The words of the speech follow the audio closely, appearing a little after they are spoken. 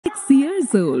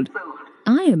years old.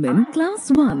 I am in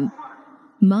class 1.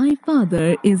 My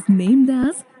father is named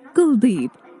as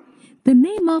Kuldeep. The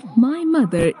name of my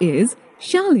mother is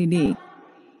Shalini.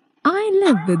 I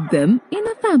live with them in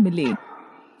a family.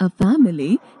 A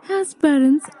family has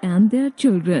parents and their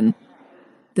children.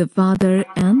 The father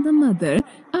and the mother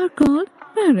are called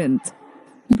parents.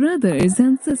 Brothers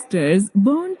and sisters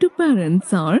born to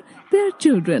parents are their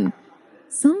children.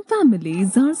 Some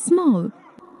families are small.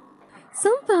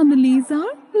 Some families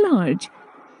are large.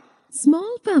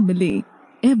 Small family.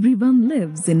 Everyone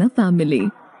lives in a family.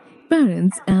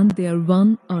 Parents and their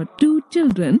 1 or 2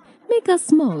 children make a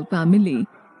small family.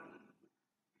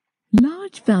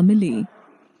 Large family.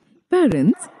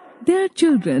 Parents, their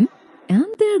children, and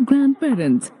their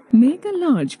grandparents make a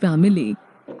large family.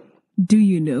 Do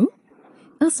you know?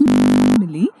 A small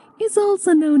family is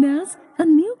also known as a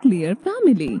nuclear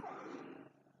family.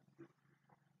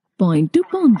 Point to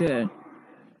ponder.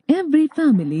 Every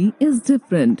family is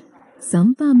different.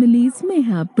 Some families may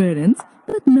have parents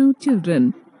but no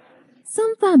children.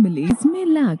 Some families may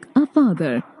lack a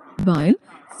father, while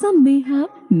some may have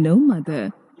no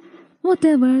mother.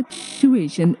 Whatever the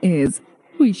situation is,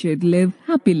 we should live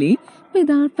happily with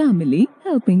our family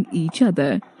helping each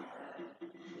other.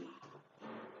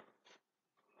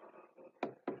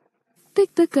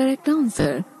 Pick the correct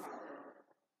answer.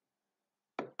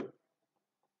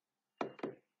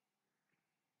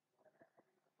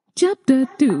 Chapter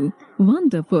 2.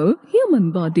 Wonderful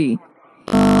Human Body.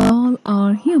 All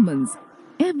are humans.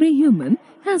 Every human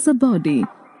has a body.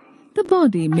 The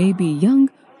body may be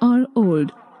young or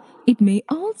old. It may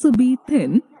also be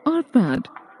thin or fat.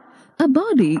 A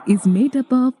body is made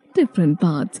up of different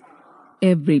parts.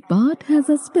 Every part has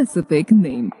a specific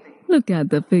name. Look at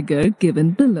the figure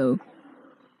given below.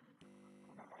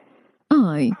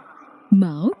 Eye,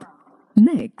 mouth,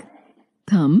 neck,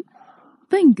 thumb,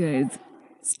 fingers,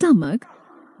 stomach,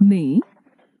 knee,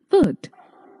 foot,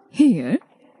 hair,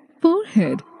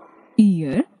 forehead,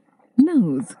 ear,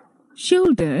 nose,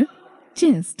 shoulder,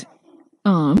 chest,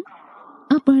 arm,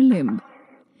 upper limb,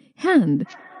 hand,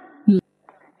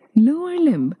 lower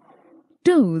limb,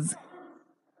 toes.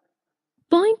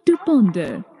 Point to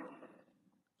ponder.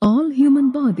 All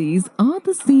human bodies are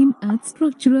the same at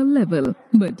structural level,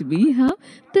 but we have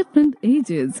different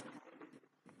ages,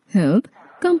 health,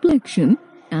 complexion,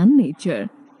 and nature.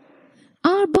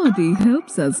 Our body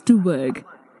helps us to work.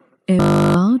 Every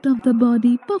part of the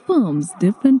body performs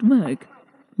different work.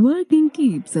 Working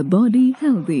keeps a body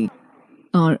healthy.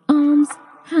 Our arms,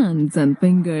 hands, and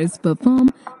fingers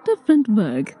perform different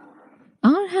work.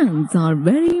 Our hands are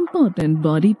very important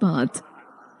body parts.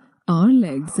 Our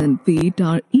legs and feet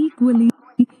are equally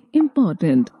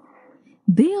important.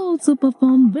 They also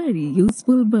perform very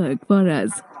useful work for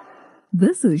us.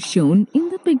 This is shown in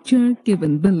the picture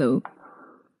given below.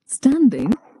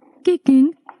 Standing,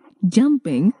 kicking,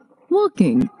 jumping,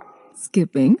 walking,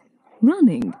 skipping,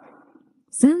 running.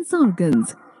 Sense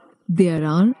organs. There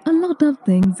are a lot of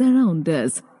things around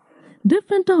us.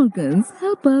 Different organs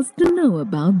help us to know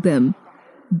about them.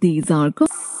 These are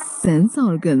called sense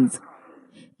organs.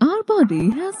 Our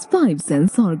body has 5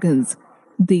 sense organs.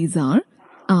 These are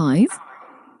eyes,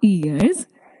 ears,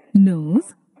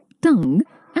 nose, tongue,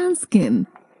 and skin.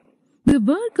 The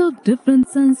work of different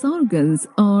sense organs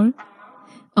are: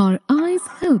 our eyes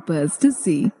help us to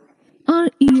see. Our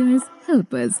ears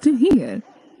help us to hear.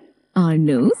 Our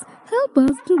nose helps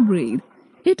us to breathe.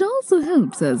 It also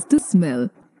helps us to smell.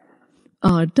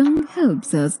 Our tongue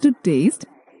helps us to taste.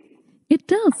 It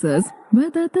tells us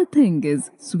whether the thing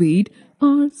is sweet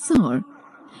or sour.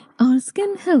 Our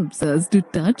skin helps us to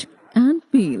touch and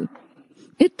feel.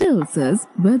 It tells us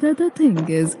whether the thing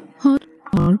is hot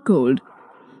or cold.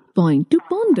 Point to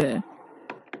ponder.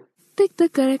 Pick the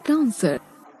correct answer.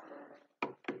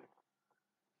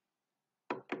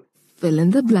 Fill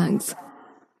in the blanks.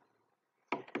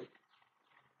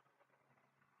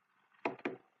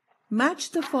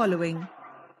 Match the following.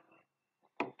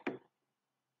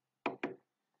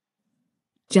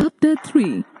 Chapter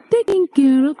 3. Taking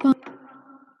care of our